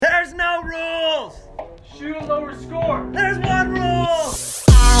over score. There's one rule.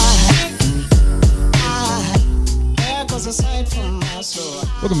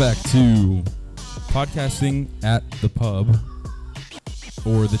 Welcome back to Podcasting at the Pub,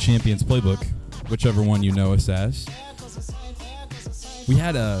 or the Champions Playbook, whichever one you know us as. We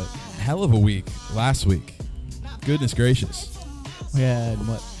had a hell of a week last week. Goodness gracious. We had,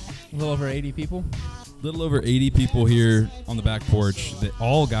 what, a little over 80 people? Little over 80 people here on the back porch that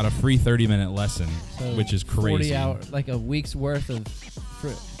all got a free 30-minute lesson, So which is crazy. 40 hours, like a week's worth of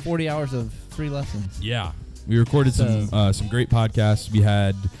 40 hours of free lessons. Yeah. We recorded some great podcasts. We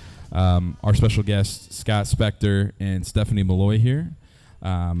had our special guests, Scott Spector and Stephanie Malloy here.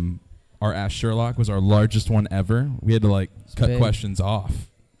 Our Ask Sherlock was our largest one ever. We had to cut big. Questions off.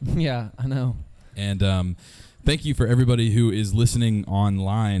 Yeah, I know. And thank you for everybody who is listening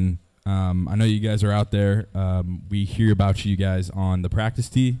online. I know you guys are out there. We hear about you guys on the practice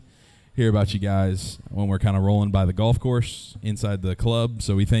tee, hear about you guys when we're kind of rolling by the golf course inside the club.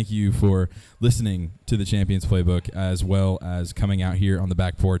 So we thank you for listening to the Champions Playbook, as well as coming out here on the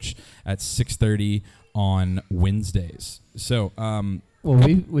back porch at 6:30 on Wednesdays. So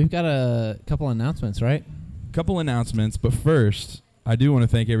we've got a couple announcements, right? Couple announcements, but first, I do want to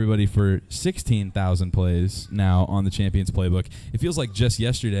thank everybody for 16,000 plays now on the Champions Playbook. It feels like just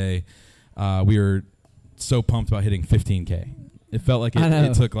yesterday we were so pumped about hitting 15K. It felt like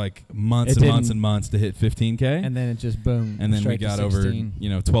it took months and months to hit 15K. And then it just boom. And then we got over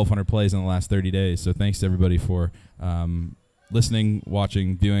 1,200 plays in the last 30 days. So thanks to everybody for listening,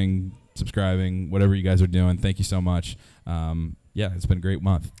 watching, viewing, subscribing, whatever you guys are doing. Thank you so much. It's been a great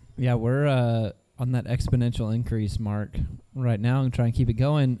month. Yeah, we're on that exponential increase mark right now and try and keep it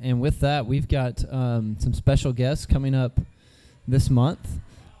going. And with that, we've got some special guests coming up this month.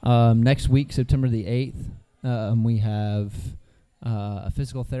 Next week, September the 8th, we have a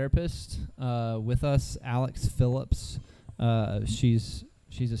physical therapist with us, Alex Phillips. She's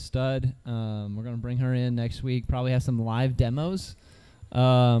a stud. We're going to bring her in next week, probably have some live demos.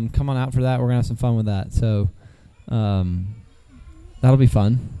 Come on out for that. We're going to have some fun with that. So that'll be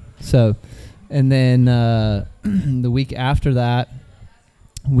fun. So, and then the week after that,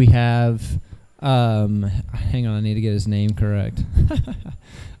 we have, hang on, I need to get his name correct.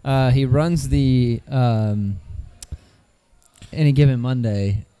 He runs the Any Given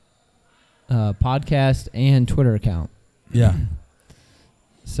Monday podcast and Twitter account. Yeah.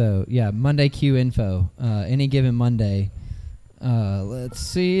 So, Monday Q Info, Any Given Monday. Let's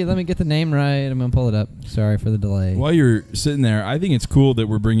see. Let me get the name right. I'm going to pull it up. Sorry for the delay. While you're sitting there, I think it's cool that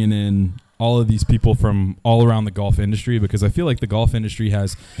we're bringing in all of these people from all around the golf industry, because I feel like the golf industry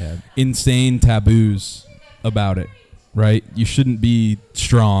has insane taboos about it, right? You shouldn't be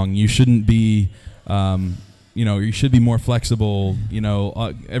strong. You shouldn't be, you should be more flexible.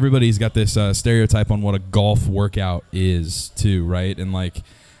 Everybody's got this stereotype on what a golf workout is too, right? And we're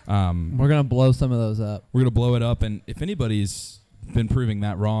going to blow some of those up. We're going to blow it up. And if anybody's been proving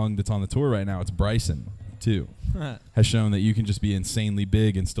that wrong that's on the tour right now, it's Bryson, too. Has shown that you can just be insanely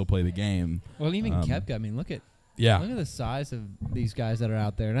big and still play the game. Well, even Koepka. I mean, look at the size of these guys that are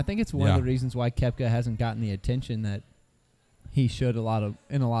out there. And I think it's one of the reasons why Koepka hasn't gotten the attention that he should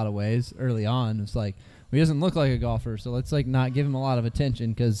in a lot of ways early on. It's like, he doesn't look like a golfer, so let's not give him a lot of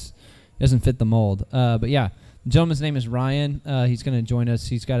attention because he doesn't fit the mold. But yeah. The gentleman's name is Ryan. He's going to join us.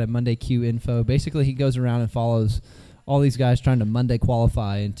 He's got a Monday Q Info. Basically, he goes around and follows all these guys trying to Monday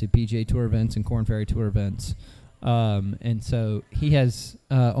qualify into PGA Tour events and Korn Ferry Tour events. And so he has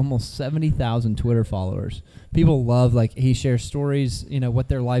almost 70,000 Twitter followers. People love, he shares stories, what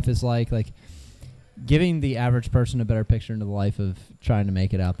their life is like giving the average person a better picture into the life of trying to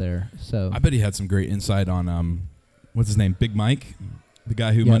make it out there. So I bet he had some great insight on, what's his name, Big Mike, the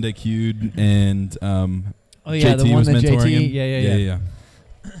guy who Monday Q'd and JT the one was that mentoring JT, him. Yeah.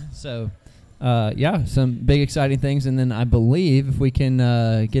 So, some big exciting things, and then I believe if we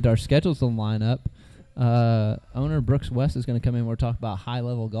can get our schedules to line up, owner Brooks West is going to come in. We'll talk about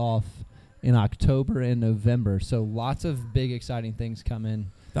high-level golf in October and November. So lots of big exciting things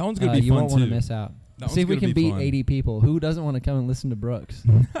coming. That one's going to be you fun, won't want to miss out. See if we can beat 80 people. Who doesn't want to come and listen to Brooks?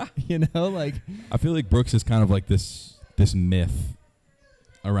 I feel like Brooks is kind of like this myth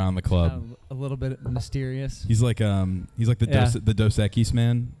around the club. A little bit mysterious. He's like the Dos Equis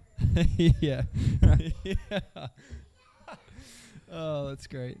man. Yeah. Oh, that's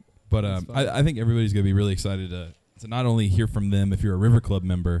great. But I think everybody's going to be really excited to not only hear from them if you're a River Club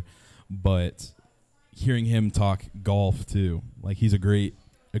member, but hearing him talk golf too. He's a great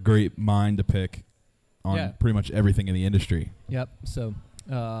mind to pick on pretty much everything in the industry. Yep. So,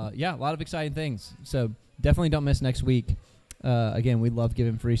 a lot of exciting things. So definitely don't miss next week. Again, we love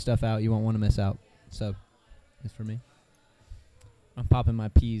giving free stuff out. You won't want to miss out. So, is for me. I'm popping my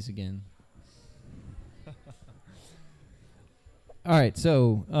peas again. All right,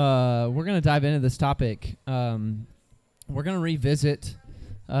 so we're going to dive into this topic. We're going to revisit.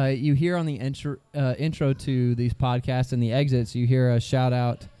 You hear on the intro to these podcasts and the exits, you hear a shout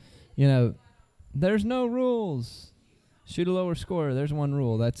out, there's no rules. Shoot a lower score. There's one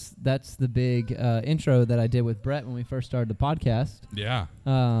rule. That's the big intro that I did with Brett when we first started the podcast. Yeah.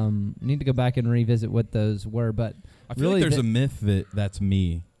 Need to go back and revisit what those were, but I feel like there's a myth that's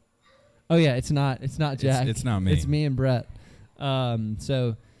me. Oh yeah, it's not Jack. It's not me. It's me and Brett. But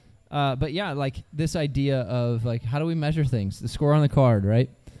yeah, like this idea of like how do we measure things? The score on the card, right?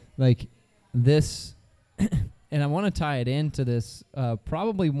 Like this, and I want to tie it into this.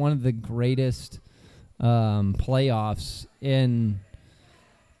 Probably one of the greatest playoffs in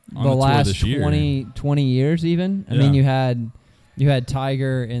the last 20 years even. I mean, you had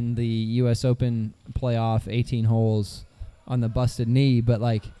Tiger in the U.S. Open playoff, 18 holes on the busted knee, but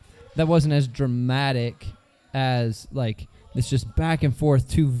like that wasn't as dramatic as like it's just back and forth,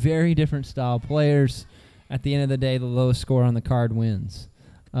 two very different style players. At the end of the day, the lowest score on the card wins.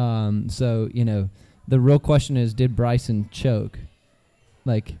 So, the real question is, did Bryson choke?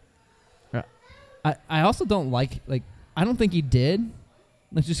 Like, I also don't like, I don't think he did.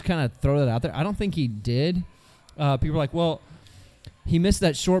 Let's just kind of throw that out there. I don't think he did. People are like, well, he missed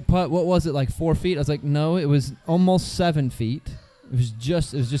that short putt. What was it, like 4 feet? I was like, no, it was almost 7 feet. It was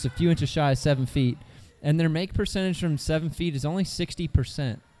just a few inches shy of 7 feet. And their make percentage from 7 feet is only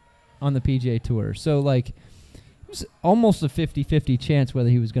 60% on the PGA Tour. So, like, it was almost a 50-50 chance whether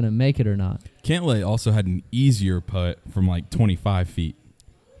he was going to make it or not. Cantlay also had an easier putt from, like, 25 feet.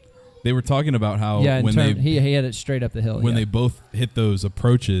 They were talking about how he had it straight up the hill. When they both hit those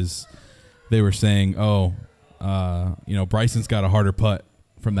approaches, they were saying, Bryson's got a harder putt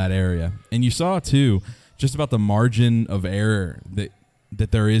from that area. And you saw, too, just about the margin of error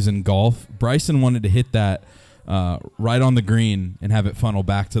that there is in golf. Bryson wanted to hit that right on the green and have it funnel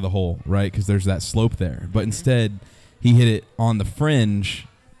back to the hole, right? Because there's that slope there. But instead, he hit it on the fringe,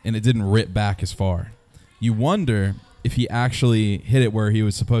 and it didn't rip back as far. You wonder if he actually hit it where he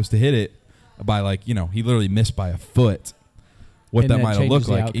was supposed to hit it by, he literally missed by a foot, what that might have looked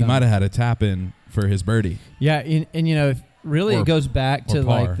like. Outcome. He might have had a tap in for his birdie. Yeah, and it goes back to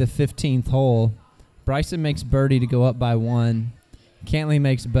like the 15th hole. Bryson makes birdie to go up by 1. Cantlay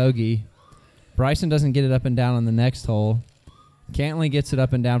makes bogey. Bryson doesn't get it up and down on the next hole. Cantlay gets it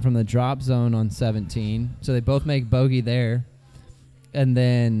up and down from the drop zone on 17. So they both make bogey there. And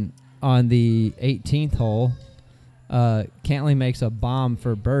then on the 18th hole, Cantlay makes a bomb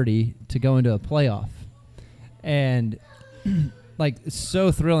for birdie to go into a playoff. And it's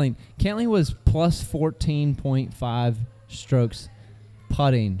so thrilling. Cantlay was plus 14.5 strokes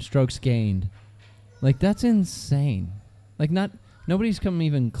putting, strokes gained. That's insane. Nobody's come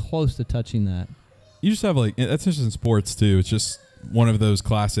even close to touching that. You just have that's just in sports too. It's just one of those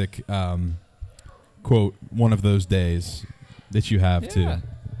classic quote, one of those days that you have too.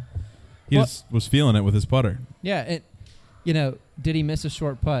 He was feeling it with his putter. Yeah, did he miss a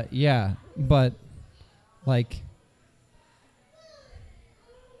short putt? Yeah, but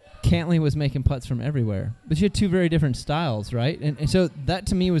Cantlay was making putts from everywhere. But you had two very different styles, right? And so that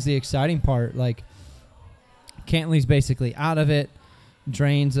to me was the exciting part. Cantlay's basically out of it,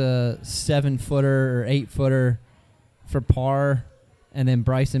 drains a 7-footer or 8-footer for par, and then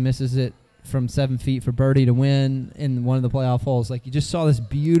Bryson misses it from 7 feet for birdie to win in one of the playoff holes. You just saw this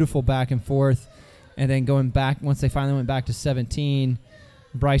beautiful back and forth, and then going back, once they finally went back to 17,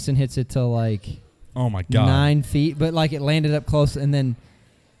 Bryson hits it to oh my God, 9 feet, but it landed up close, and then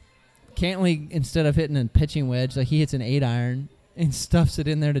Cantlay, instead of hitting a pitching wedge, he hits an 8-iron and stuffs it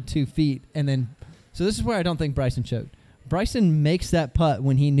in there to 2 feet, and then. So this is where I don't think Bryson choked. Bryson makes that putt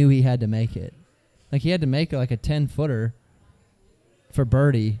when he knew he had to make it. He had to make a 10-footer for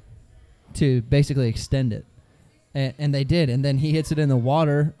birdie to basically extend it. And they did. And then he hits it in the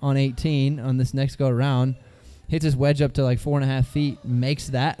water on 18 on this next go-around, hits his wedge up to 4.5 feet, makes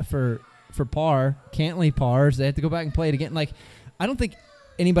that for par. Cantlay pars. They have to go back and play it again. I don't think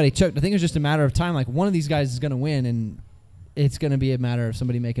anybody choked. I think it was just a matter of time. One of these guys is going to win, and it's going to be a matter of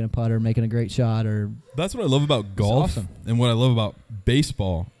somebody making a putt or making a great shot. That's what I love about golf, awesome. And what I love about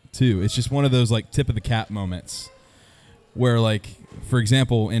baseball, too. It's just one of those, tip-of-the-cap moments where, for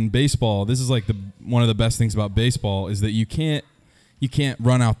example, in baseball, this is, one of the best things about baseball is that you can't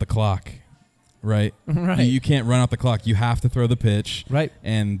run out the clock, right? Right. You can't run out the clock. You have to throw the pitch, right?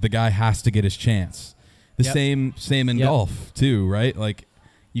 And the guy has to get his chance. The same in golf, too, right?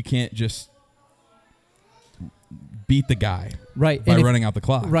 You can't just beat the guy right by running out the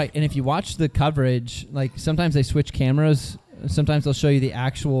clock. Right, and if you watch the coverage, like sometimes they switch cameras. Sometimes they'll show you the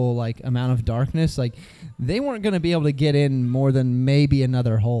actual like amount of darkness. Like they weren't going to be able to get in more than maybe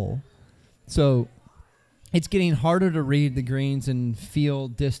another hole. So it's getting harder to read the greens and feel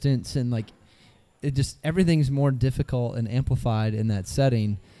distance, and like it just everything's more difficult and amplified in that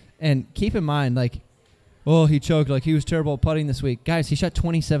setting. And keep in mind, like, oh, he choked, like he was terrible at putting this week. Guys, he shot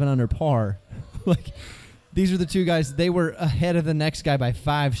 27 under par. Like these are the two guys, they were ahead of the next guy by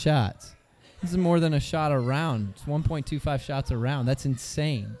 5 shots. This is more than a shot a round. It's 1.25 shots a round. That's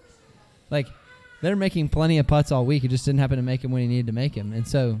insane. Like, they're making plenty of putts all week. He just didn't happen to make him when he needed to make him. And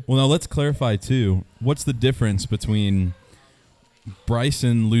so... Well, now let's clarify, too. What's the difference between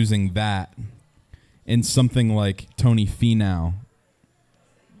Bryson losing that and something like Tony Finau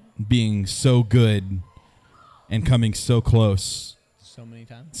being so good and coming so close? So many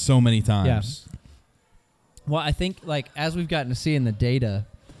times? So many times. Yeah. Well, I think, like, as we've gotten to see in the data...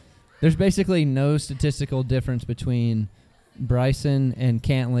 There's basically no statistical difference between Bryson and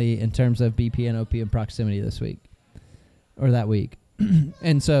Cantlay in terms of BP and OP and proximity this week or that week.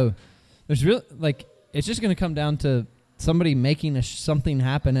 And so there's really like it's just going to come down to somebody making something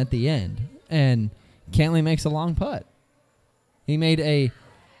happen at the end. And Cantlay makes a long putt. He made a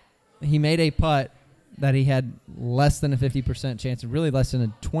putt that he had less than a 50% chance, really less than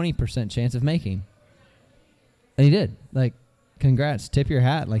a 20% chance of making. And he did. Like, congrats, tip your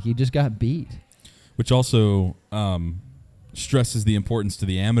hat. Like, you just got beat. Which also stresses the importance to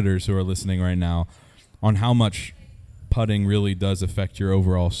the amateurs who are listening right now on how much putting really does affect your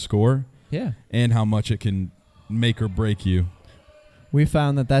overall score. Yeah. And how much it can make or break you. We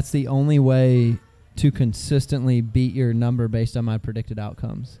found that that's the only way to consistently beat your number based on my predicted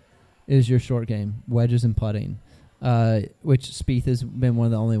outcomes is your short game, wedges and putting. Which Spieth has been one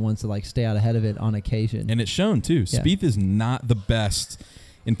of the only ones to like stay out ahead of it on occasion. And it's shown too. Yeah. Spieth is not the best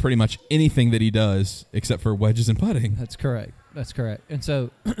in pretty much anything that he does except for wedges and putting. That's correct. And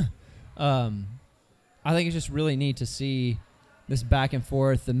so I think it's just really neat to see this back and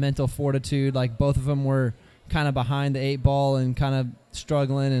forth, the mental fortitude. Like both of them were kind of behind the 8 ball and kind of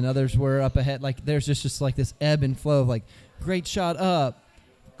struggling, and others were up ahead. Like there's just like this ebb and flow of like great shot up,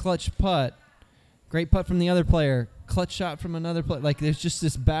 clutch putt. Great putt from the other player, clutch shot from another player. Like, there's just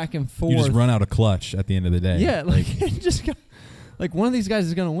this back and forth. You just run out of clutch at the end of the day. Yeah, like just like one of these guys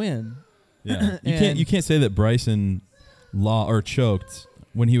is going to win. Yeah, you can't say that Bryson choked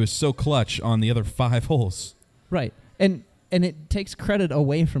when he was so clutch on the other 5 holes. Right, and it takes credit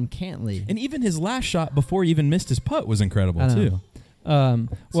away from Cantlay. And even his last shot before he even missed his putt was incredible too. Well,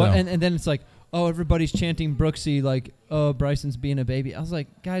 and then it's like, oh, everybody's chanting Brooksy, like, oh, Bryson's being a baby. I was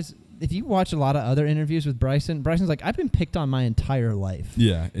like, guys. If you watch a lot of other interviews with Bryson's like, I've been picked on my entire life.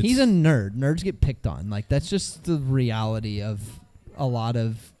 Yeah. He's a nerd. Nerds get picked on. Like, that's just the reality of a lot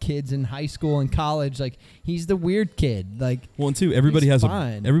of kids in high school and college. Like, he's the weird kid. Like, well, and too, everybody has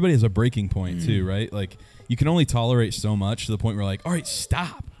a breaking point too, right? Like, you can only tolerate so much to the point where like, all right,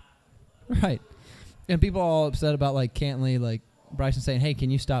 stop. Right. And people are all upset about like Cantlay, like Bryson saying, hey,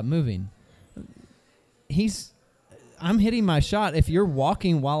 can you stop moving? I'm hitting my shot. If you're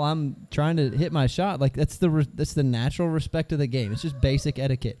walking while I'm trying to hit my shot, like that's the natural respect of the game. It's just basic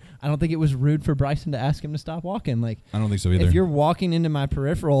etiquette. I don't think it was rude for Bryson to ask him to stop walking. Like, I don't think so either. If you're walking into my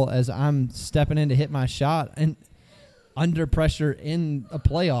peripheral as I'm stepping in to hit my shot and under pressure in a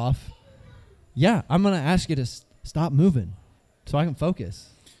playoff, yeah, I'm going to ask you to stop moving so I can focus.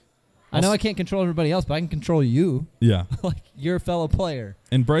 I know I can't control everybody else, but I can control you. Yeah. Like, you're a fellow player.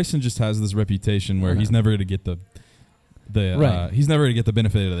 And Bryson just has this reputation where he's never going to get he's never going to get the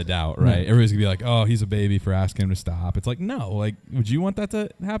benefit of the doubt, right? Right. Everybody's going to be like, oh, he's a baby for asking him to stop. It's like, no. Like, would you want that to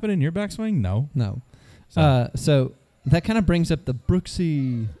happen in your backswing? No. So that kind of brings up the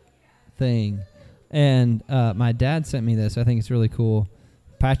Brooksy thing. And my dad sent me this. I think it's really cool.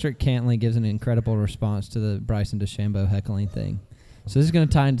 Patrick Cantlay gives an incredible response to the Bryson DeChambeau heckling thing. So this is going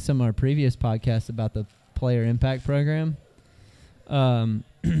to tie into some of our previous podcasts about the player impact program.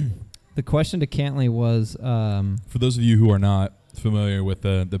 The question to Cantlay was... for those of you who are not familiar with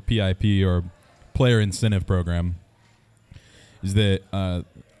the PIP or Player Incentive Program, is that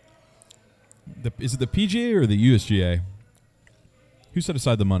is it the PGA or the USGA? Who set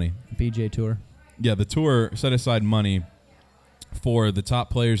aside the money? PGA Tour. Yeah, the tour set aside money for the top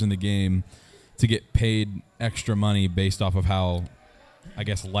players in the game to get paid extra money based off of how, I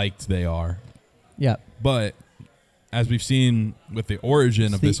guess, liked they are. Yeah. But as we've seen with the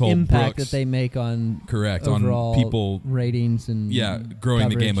origin of this whole impact Brooks, that they make on on people ratings and growing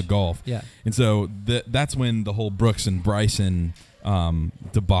coverage. the game of golf. Yeah. And so that's when the whole Brooks and Bryson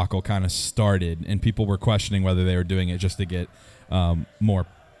debacle kind of started, and people were questioning whether they were doing it just to get more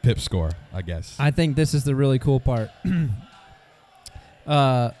pip score, I guess. I think this is the really cool part.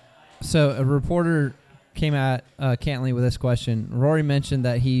 So a reporter came at Cantlay with this question. Rory mentioned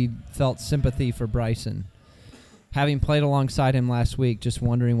that he felt sympathy for Bryson. Having played alongside him last week, just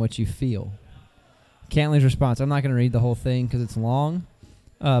wondering what you feel. Cantlay's response, I'm not going to read the whole thing because it's long,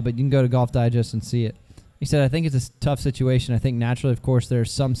 but you can go to Golf Digest and see it. He said, I think it's a tough situation. I think naturally, of course,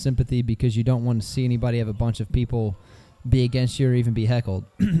 there's some sympathy because you don't want to see anybody have a bunch of people be against you or even be heckled.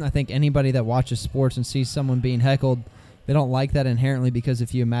 I think anybody that watches sports and sees someone being heckled, they don't like that inherently because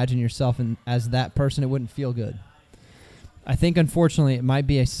if you imagine yourself as that person, it wouldn't feel good. I think, unfortunately, it might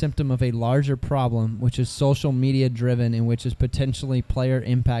be a symptom of a larger problem, which is social media driven and which is potentially player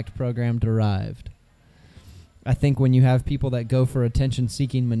impact program derived. I think when you have people that go for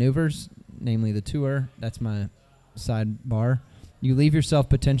attention-seeking maneuvers, namely the tour, that's my sidebar, you leave yourself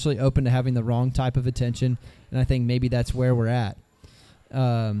potentially open to having the wrong type of attention, and I think maybe that's where we're at.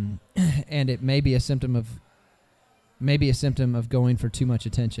 And it may be a symptom of going for too much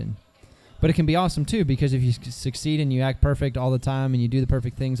attention. But it can be awesome, too, because if you succeed and you act perfect all the time and you do the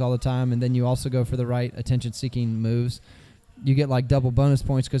perfect things all the time and then you also go for the right attention-seeking moves, you get like double bonus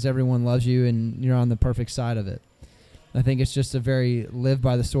points because everyone loves you and you're on the perfect side of it. I think it's just a very live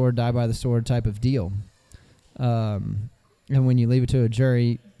by the sword, die by the sword type of deal. And when you leave it to a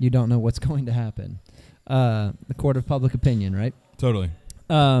jury, you don't know what's going to happen. The court of public opinion, right? Totally.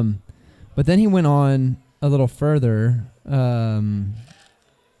 But then he went on a little further.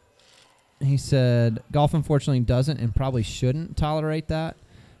 He said, golf unfortunately doesn't and probably shouldn't tolerate that.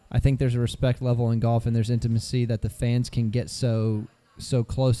 I think there's a respect level in golf and there's intimacy that the fans can get so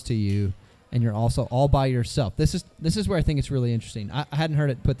close to you, and you're also all by yourself. This is where I think it's really interesting. I hadn't heard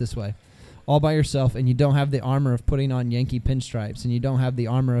it put this way. All by yourself, and you don't have the armor of putting on Yankee pinstripes, and you don't have the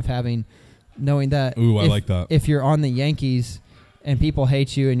armor of knowing that I like that. If you're on the Yankees and people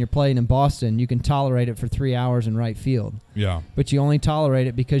hate you and you're playing in Boston, you can tolerate it for 3 hours in right field. Yeah. But you only tolerate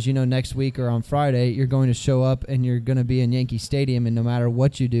it because you know next week or on Friday you're going to show up and you're going to be in Yankee Stadium, and no matter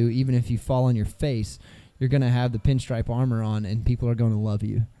what you do, even if you fall on your face, you're going to have the pinstripe armor on and people are going to love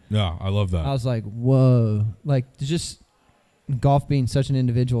you. Yeah, I love that. I was like, whoa. Like, just golf being such an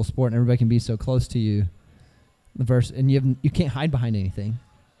individual sport and everybody can be so close to you. And you can't hide behind anything.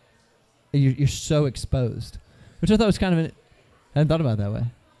 You're so exposed, which I thought was kind of I hadn't thought about it that way.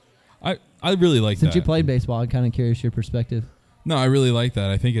 I really like that. Since you played baseball, I'm kind of curious your perspective. No, I really like that.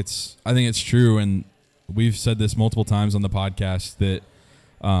 I think it's true, and we've said this multiple times on the podcast that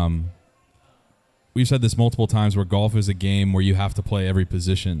we've said this multiple times where golf is a game where you have to play every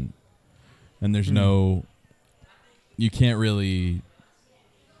position, and there's you can't really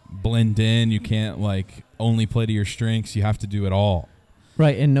blend in. You can't only play to your strengths. You have to do it all.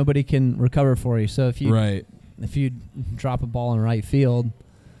 Right, and nobody can recover for you. So if you drop a ball in right field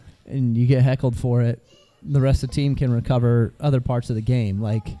and you get heckled for it, the rest of the team can recover other parts of the game.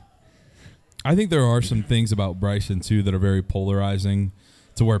 I think there are some things about Bryson too that are very polarizing,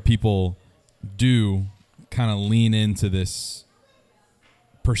 to where people do kind of lean into this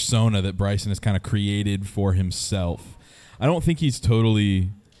persona that Bryson has kind of created for himself. I don't think he's totally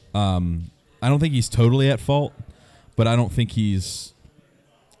at fault, but I don't think he's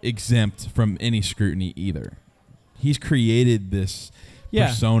exempt from any scrutiny either. He's created this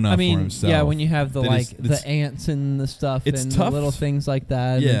persona for himself. Yeah, when you have the ants and the stuff and the little things like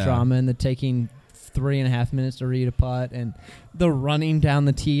that, and the drama and the taking 3.5 minutes to read a putt and the running down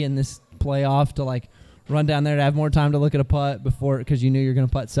the tee in this playoff to run down there to have more time to look at a putt before because you knew you're going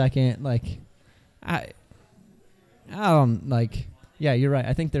to putt second. I don't yeah, you're right.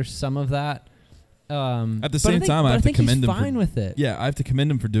 I think there's some of that. At the same time, I have to commend him. He's fine with it. Yeah, I have to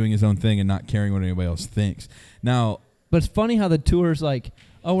commend him for doing his own thing and not caring what anybody else thinks. Now, but it's funny how the tour's oh,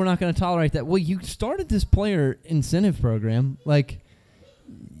 we're not going to tolerate that. Well, you started this player incentive program.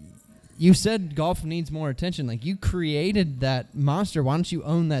 You said golf needs more attention. You created that monster. Why don't you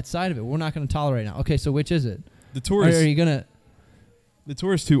own that side of it? We're not going to tolerate it now. Okay, so which is it? The tour is. Are you gonna? The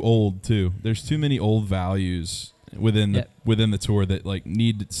tour is too old too. There's too many old values within the tour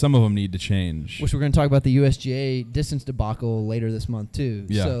that some of them need to change. Which we're going to talk about the USGA distance debacle later this month too.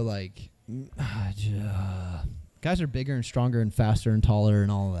 Yeah. So guys are bigger and stronger and faster and taller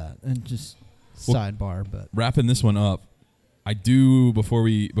and all of that. And just sidebar, but wrapping this one up, I do before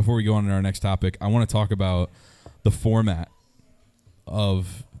we go on to our next topic, I want to talk about the format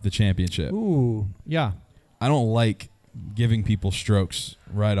of the championship. Ooh, yeah. I don't like giving people strokes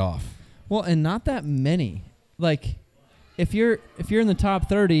right off. Well, and not that many. If you're in the top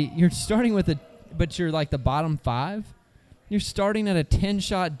 30, you're starting with but you're the bottom 5. You're starting at a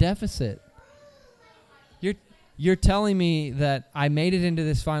 10-shot deficit. You're telling me that I made it into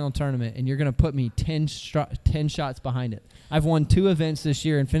this final tournament, and you're going to put me 10 shots behind it. I've won 2 events this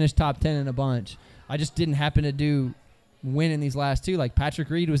year and finished top 10 in a bunch. I just didn't happen to win in these last 2. Like Patrick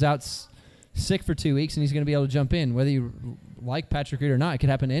Reed was out sick for 2 weeks, and he's going to be able to jump in. Whether you like Patrick Reed or not, it could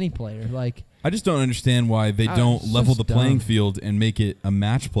happen to any player. Like, I just don't understand why they don't level the playing field and make it a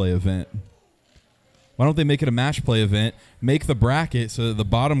match play event. Why don't they make it a match play event, make the bracket so that the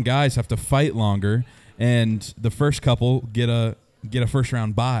bottom guys have to fight longer, and the first couple get a first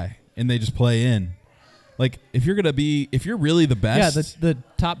round bye, and they just play in. Like, if you're really the best, yeah, the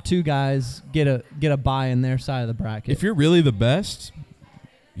top 2 guys get a bye in their side of the bracket. If you're really the best,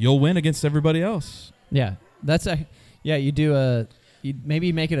 you'll win against everybody else. Yeah, you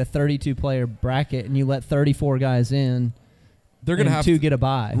maybe make it a 32 player bracket, and you let 34 guys in. They're going to have to get a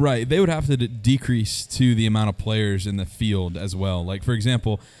bye. Right. They would have to decrease to the amount of players in the field as well. Like, for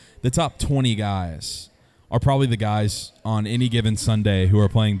example, the top 20 guys are probably the guys on any given Sunday who are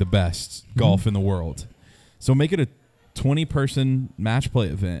playing the best golf in the world. So make it a 20-person match play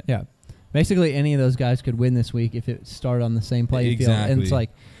event. Yeah. Basically, any of those guys could win this week if it started on the same playing field. And it's like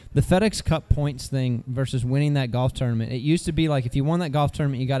the FedEx Cup points thing versus winning that golf tournament. It used to be like if you won that golf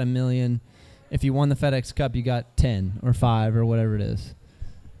tournament, you got $1 million. If you won the FedEx Cup, you got 10 or 5 or whatever it is.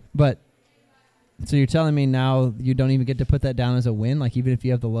 But so you're telling me now you don't even get to put that down as a win, like even if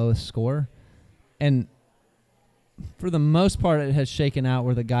you have the lowest score? And for the most part, it has shaken out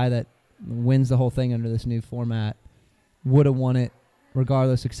where the guy that wins the whole thing under this new format would have won it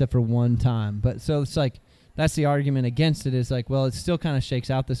regardless except for one time. But so it's like that's the argument against it is like, well, it still kind of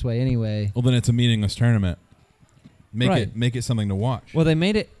shakes out this way anyway. Well, then it's a meaningless tournament. Make it something to watch. Well, they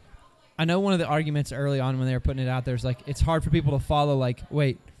made it. I know one of the arguments early on when they were putting it out there is like it's hard for people to follow. Like,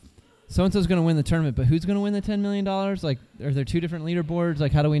 wait, so-and-so's going to win the tournament, but who's going to win the $10 million? Like, are there 2 different leaderboards?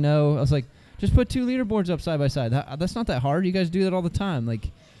 Like, how do we know? I was like, just put 2 leaderboards up side by side. That's not that hard. You guys do that all the time. Like,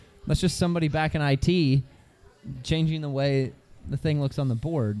 that's just somebody back in IT changing the way the thing looks on the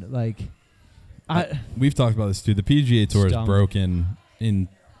board. Like, we've talked about this too. The PGA Tour is broken in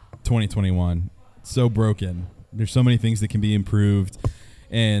 2021. So broken. There's so many things that can be improved,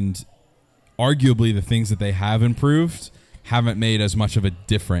 and arguably the things that they have improved haven't made as much of a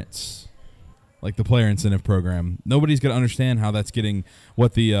difference. Like the player incentive program, nobody's going to understand how that's getting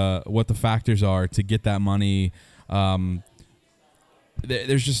what the factors are to get that money.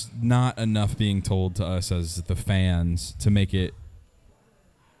 There's just not enough being told to us as the fans to make it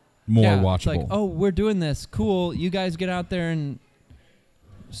more watchable. It's like, oh, we're doing this, cool. You guys get out there and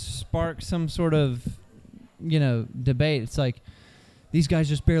spark some sort of, debate. It's like these guys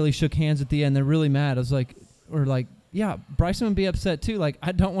just barely shook hands at the end. They're really mad. I was like, yeah, Bryson would be upset too. Like,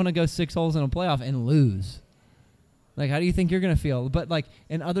 I don't want to go 6 holes in a playoff and lose. Like, how do you think you're going to feel? But, like,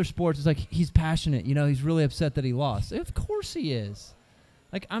 in other sports, it's like he's passionate. He's really upset that he lost. Of course he is.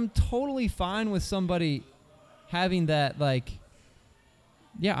 Like, I'm totally fine with somebody having that, like,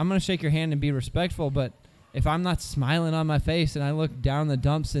 yeah, I'm going to shake your hand and be respectful, but if I'm not smiling on my face and I look down the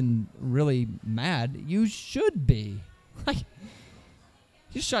dumps and really mad, you should be. Like,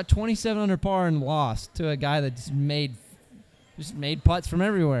 you shot 27 under par and lost to a guy that just made putts from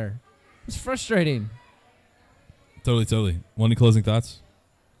everywhere. It's frustrating. Totally. Any closing thoughts?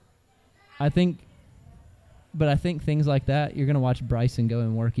 I think things like that, you're going to watch Bryson go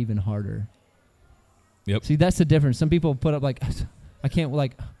and work even harder. Yep. See, that's the difference. Some people put up like, I can't,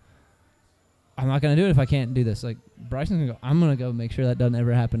 like, I'm not going to do it if I can't do this. Like, Bryson's going to go, I'm going to go make sure that doesn't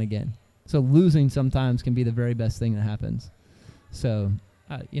ever happen again. So losing sometimes can be the very best thing that happens. So,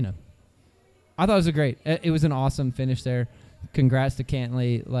 I thought it was it was an awesome finish there. Congrats to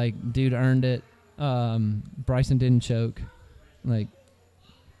Cantlay. Like, dude earned it. Bryson didn't choke. Like,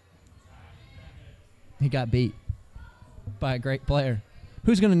 he got beat by a great player.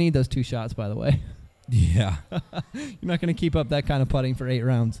 Who's going to need those 2 shots, by the way? Yeah. You're not going to keep up that kind of putting for 8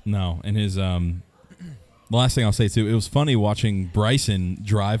 rounds. No. And his the last thing I'll say, too, it was funny watching Bryson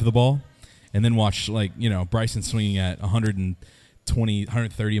drive the ball and then watch, like, Bryson swinging at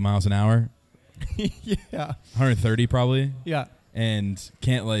 130 miles an hour. Yeah. 130 probably. Yeah. And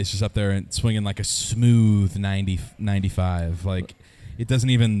Cantlay is just up there and swinging like a smooth 95. Like, it doesn't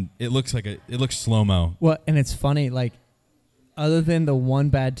even, it looks slow-mo. Well, and it's funny, like, other than the one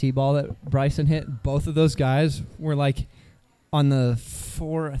bad tee ball that Bryson hit, both of those guys were like on the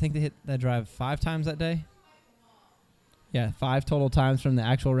 4, I think they hit that drive 5 times that day. Yeah, 5 total times from the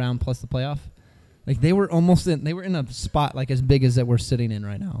actual round plus the playoff. Like, they were in a spot like as big as that we're sitting in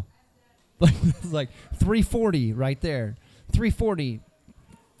right now. Like 340 right there. 340,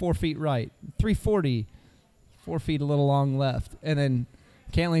 4 feet right. 340, 4 feet a little long left. And then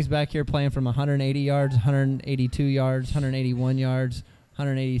Cantlay's back here playing from 180 yards, 182 yards, 181 yards,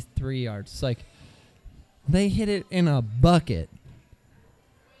 183 yards. It's like they hit it in a bucket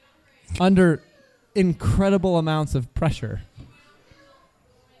under incredible amounts of pressure.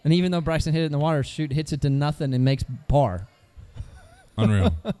 And even though Bryson hit it in the water, hits it to nothing and makes par.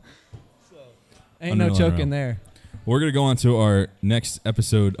 Unreal. Ain't no choking there. We're going to go on to our next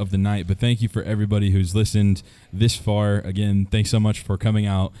episode of the night, but thank you for everybody who's listened this far. Again, thanks so much for coming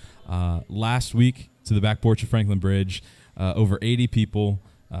out last week to the back porch of Franklin Bridge. Over 80 people,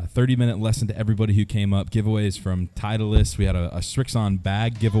 30-minute lesson to everybody who came up. Giveaways from Titleist. We had a Strixon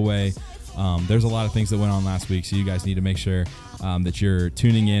bag giveaway. There's a lot of things that went on last week, so you guys need to make sure that you're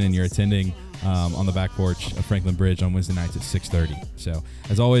tuning in and you're attending on the back porch of Franklin Bridge on Wednesday nights at 6:30. So,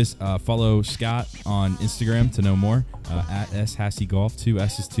 as always, follow Scott on Instagram to know more, at @SHasseyGolf, 2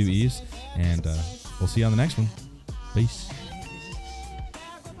 S's, 2 E's, and we'll see you on the next one. Peace.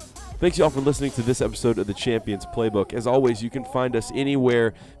 Thanks, y'all, for listening to this episode of the Champions Playbook. As always, you can find us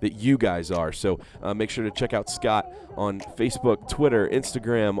anywhere that you guys are. So make sure to check out Scott on Facebook, Twitter,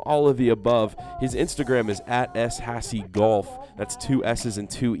 Instagram, all of the above. His Instagram is @SHasseyGolf. That's 2 S's and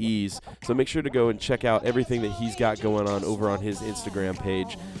 2 E's. So make sure to go and check out everything that he's got going on over on his Instagram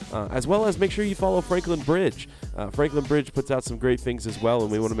page. As well as make sure you follow Franklin Bridge. Franklin Bridge puts out some great things as well,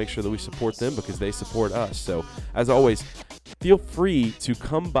 and we want to make sure that we support them because they support us. So, as always, feel free to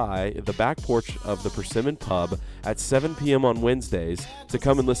come by the back porch of the Persimmon Pub at 7 p.m. on Wednesdays to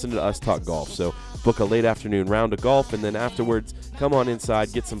come and listen to us talk golf. So book a late afternoon round of golf, and then afterwards, come on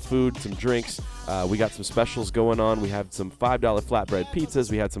inside, get some food, some drinks. We got some specials going on. We have some $5 flatbread pizzas.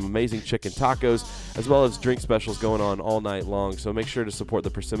 We had some amazing chicken tacos, as well as drink specials going on all night long. So make sure to support the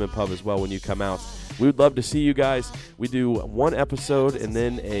Persimmon Pub as well when you come out. We would love to see you guys. We do one episode and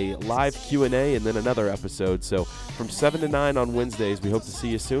then a live Q&A and then another episode. So from 7 to 9 on Wednesdays, we hope to see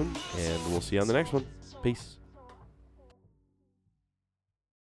you soon, and we'll see you on the next one. Peace.